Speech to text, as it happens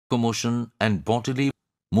locomotion and bodily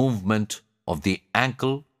movement of the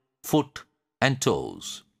ankle, foot, and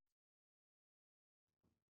toes.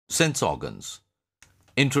 Sense organs.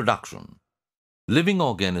 Introduction. Living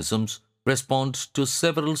organisms respond to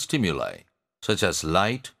several stimuli, such as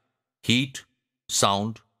light, heat,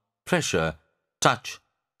 sound, pressure, touch,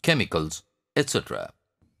 chemicals, etc.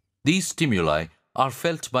 These stimuli are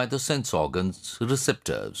felt by the sense organs'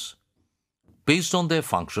 receptors. Based on their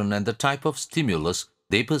function and the type of stimulus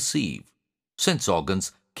they perceive, sense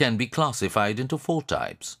organs can be classified into 4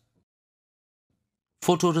 types.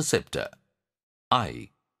 Photoreceptor, eye,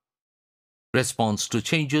 responds to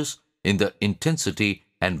changes in the intensity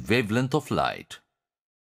and wavelength of light.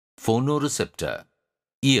 Phonoreceptor,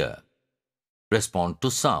 ear, respond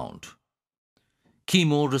to sound.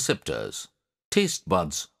 Chemoreceptors, taste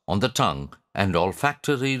buds on the tongue, and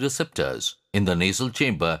olfactory receptors in the nasal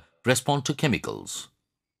chamber respond to chemicals.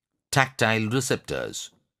 Tactile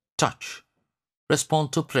receptors, touch,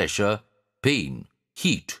 respond to pressure, pain,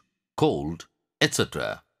 heat, cold,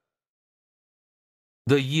 etc.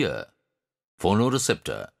 The ear,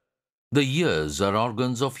 phonoreceptor. The ears are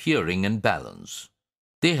organs of hearing and balance.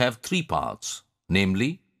 They have 3 parts,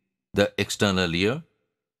 namely the external ear,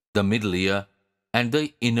 the middle ear, and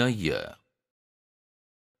the inner ear.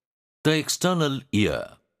 The external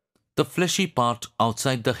ear, the fleshy part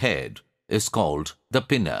outside the head, is called the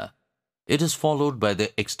pinna. It is followed by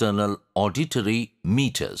the external auditory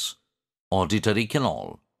meatus, auditory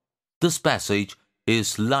canal. This passage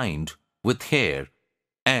is lined with hair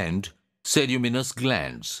and ceruminous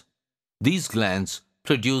glands. These glands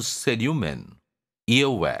produce cerumen,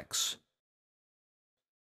 earwax.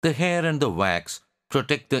 The hair and the wax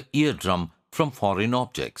protect the eardrum from foreign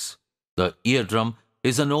objects. The eardrum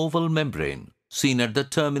is an oval membrane seen at the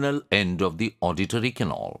terminal end of the auditory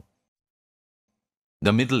canal.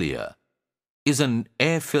 The middle ear is an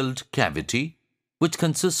air-filled cavity which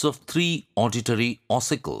consists of 3 auditory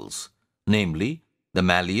ossicles, namely the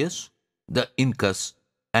malleus, the incus,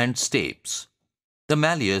 and stapes. The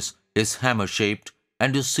malleus is hammer-shaped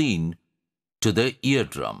and is seen to the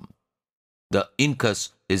eardrum. The incus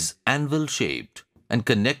is anvil-shaped and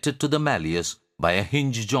connected to the malleus by a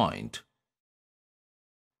hinge joint.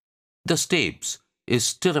 The stapes is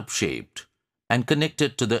stirrup-shaped and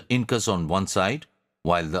connected to the incus on one side,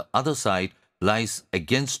 while the other side lies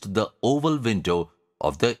against the oval window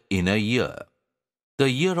of the inner ear. The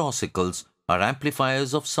ear ossicles are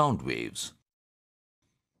amplifiers of sound waves.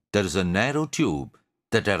 There is a narrow tube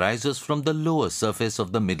that arises from the lower surface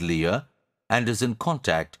of the middle ear and is in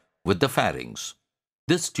contact with the pharynx.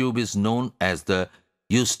 This tube is known as the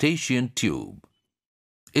eustachian tube.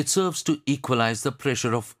 It serves to equalize the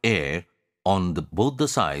pressure of air on both the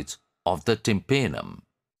sides of the tympanum.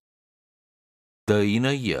 The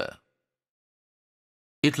inner ear.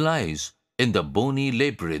 It lies in the bony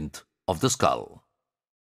labyrinth of the skull.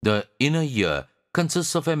 The inner ear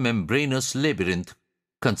consists of a membranous labyrinth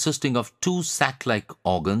consisting of 2 sac-like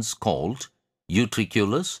organs called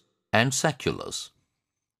utriculus and sacculus.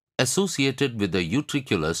 Associated with the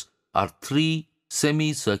utriculus are 3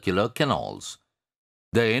 semicircular canals.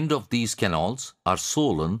 The end of these canals are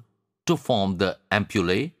swollen to form the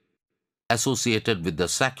ampullae. Associated with the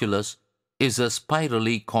sacculus is a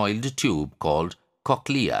spirally coiled tube called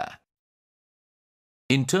cochlea.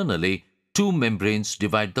 Internally, 2 membranes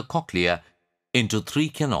divide the cochlea into 3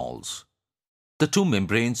 canals. The 2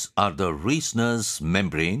 membranes are the Reissner's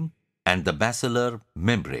membrane and the basilar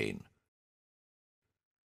membrane.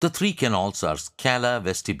 The 3 canals are scala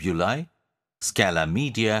vestibuli, scala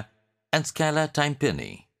media, and scala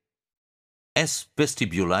tympani. S.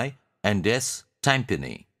 vestibuli and S.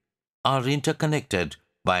 tympani are interconnected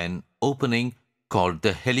by an opening called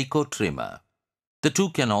the helicotrema. The 2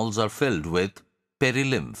 canals are filled with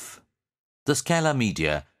perilymph. The scala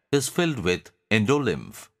media is filled with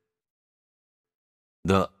endolymph.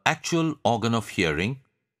 The actual organ of hearing,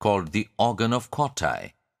 called the organ of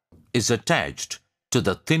Corti, is attached to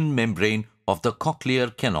the thin membrane of the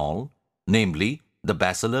cochlear canal, namely the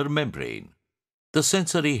basilar membrane. The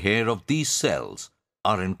sensory hair of these cells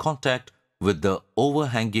are in contact with the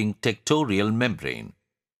overhanging tectorial membrane.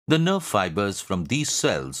 The nerve fibers from these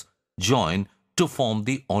cells join to form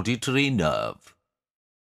the auditory nerve.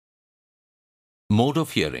 Mode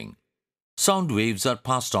of hearing. Sound waves are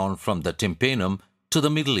passed on from the tympanum to the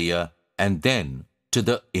middle ear and then to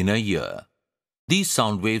the inner ear. These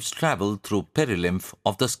sound waves travel through perilymph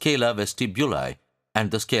of the scala vestibuli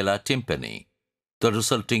and the scala tympani, the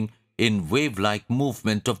resulting in wave-like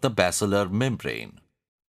movement of the basilar membrane.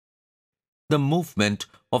 The movement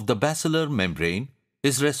of the basilar membrane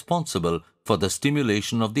is responsible for the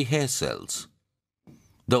stimulation of the hair cells.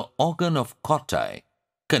 The organ of corti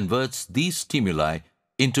converts these stimuli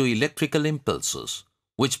into electrical impulses,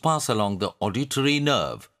 which pass along the auditory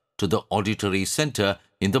nerve to the auditory center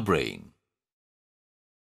in the brain.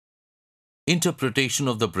 Interpretation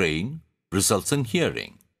of the brain results in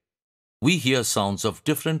hearing. We hear sounds of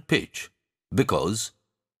different pitch because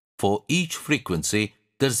for each frequency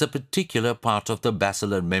there is a particular part of the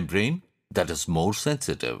basilar membrane that is more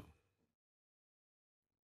sensitive.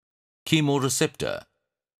 Chemoreceptor,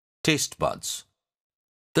 taste buds.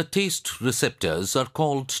 The taste receptors are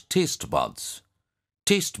called taste buds.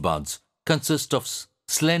 Taste buds consist of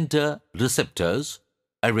slender receptors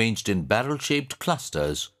arranged in barrel-shaped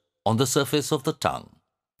clusters on the surface of the tongue.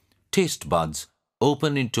 Taste buds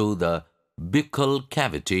open into the buccal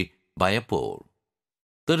cavity by a pore.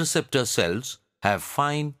 The receptor cells have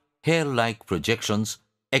fine hair-like projections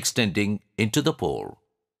extending into the pore.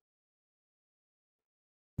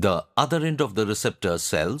 The other end of the receptor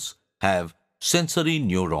cells have sensory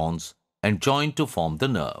neurons and join to form the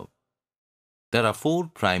nerve. There are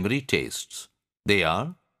 4 primary tastes. They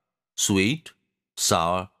are sweet,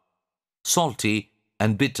 sour, salty,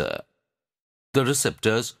 and bitter. The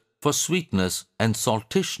receptors for sweetness and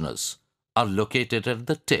saltishness are located at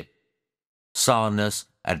the tip, sourness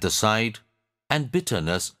at the side, and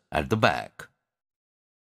bitterness at the back.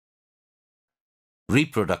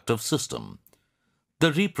 Reproductive system.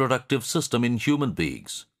 The reproductive system in human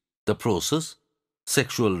beings. The process,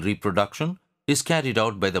 sexual reproduction, is carried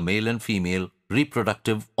out by the male and female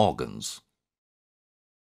reproductive organs.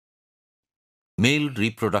 Male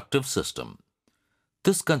reproductive system.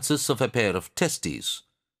 This consists of a pair of testes,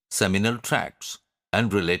 seminal tracts,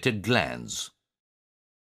 and related glands.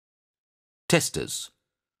 Testes.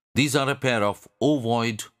 These are a pair of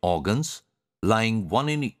ovoid organs lying one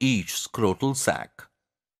in each scrotal sac.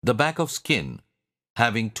 The back of skin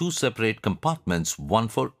having 2 separate compartments, one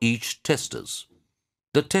for each testis.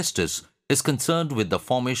 The testis is concerned with the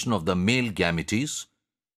formation of the male gametes,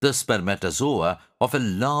 the spermatozoa of a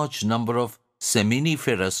large number of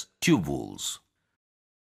seminiferous tubules.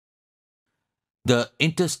 The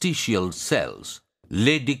interstitial cells,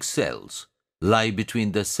 Leydig cells, lie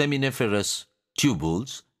between the seminiferous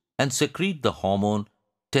tubules and secrete the hormone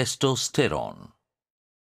testosterone.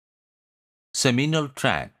 Seminal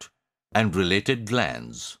tract and related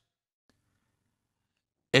glands.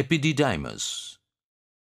 Epididymis.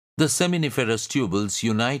 The seminiferous tubules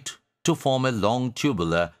unite to form a long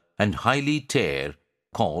tubular and hilly tear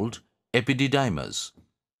called epididymis.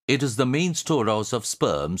 It is the main storehouse of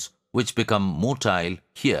sperms which become motile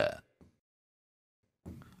here.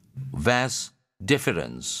 Vas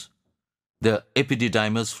deferens. The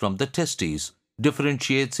epididymis from the testes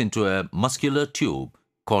differentiates into a muscular tube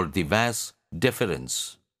called the vas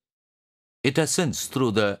deferens. It ascends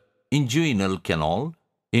through the inguinal canal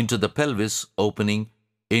into the pelvis opening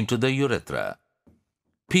into the urethra.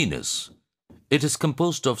 Penis. It is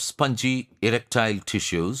composed of spongy erectile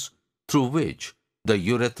tissues through which the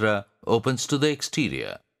urethra opens to the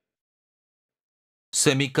exterior.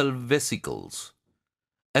 Semical vesicles.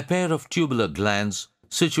 A pair of tubular glands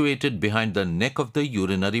situated behind the neck of the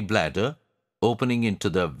urinary bladder opening into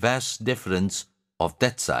the vas deferens of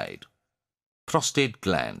that side. Prostate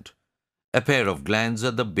gland. A pair of glands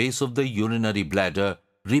at the base of the urinary bladder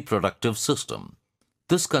reproductive system.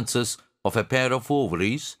 This consists of a pair of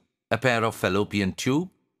ovaries, a pair of fallopian tube,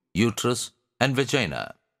 uterus, and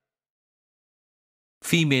vagina.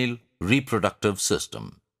 Female reproductive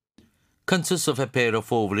system consists of a pair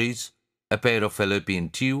of ovaries, a pair of fallopian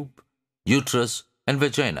tube, uterus, and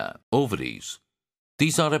vagina. Ovaries.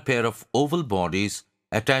 These are a pair of oval bodies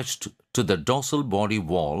attached to the dorsal body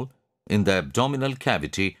wall in the abdominal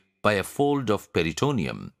cavity by a fold of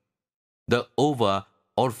peritoneum. The ova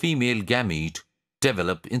or female gamete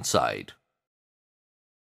develop inside.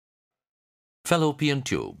 Fallopian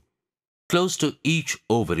tube. Close to each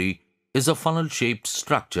ovary is a funnel-shaped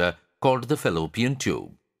structure called the fallopian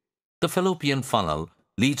tube. The fallopian funnel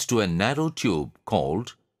leads to a narrow tube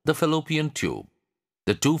called the fallopian tube.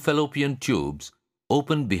 The 2 fallopian tubes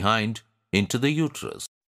open behind into the uterus.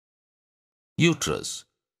 Uterus.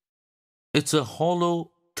 It's a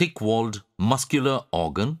hollow, thick-walled muscular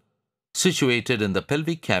organ situated in the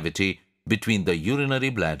pelvic cavity between the urinary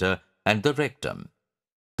bladder and the rectum.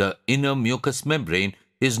 The inner mucous membrane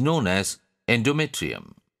is known as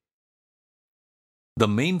endometrium. The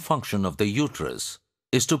main function of the uterus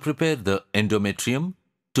is to prepare the endometrium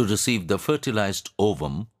to receive the fertilized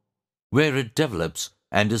ovum, where it develops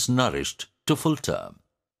and is nourished to full term.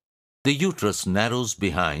 The uterus narrows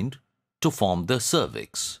behind to form the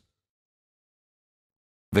cervix.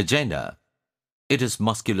 Vagina. It is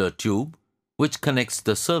muscular tube which connects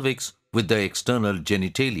the cervix with the external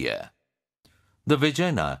genitalia. The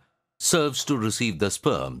vagina serves to receive the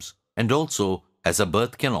sperms and also as a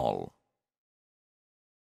birth canal.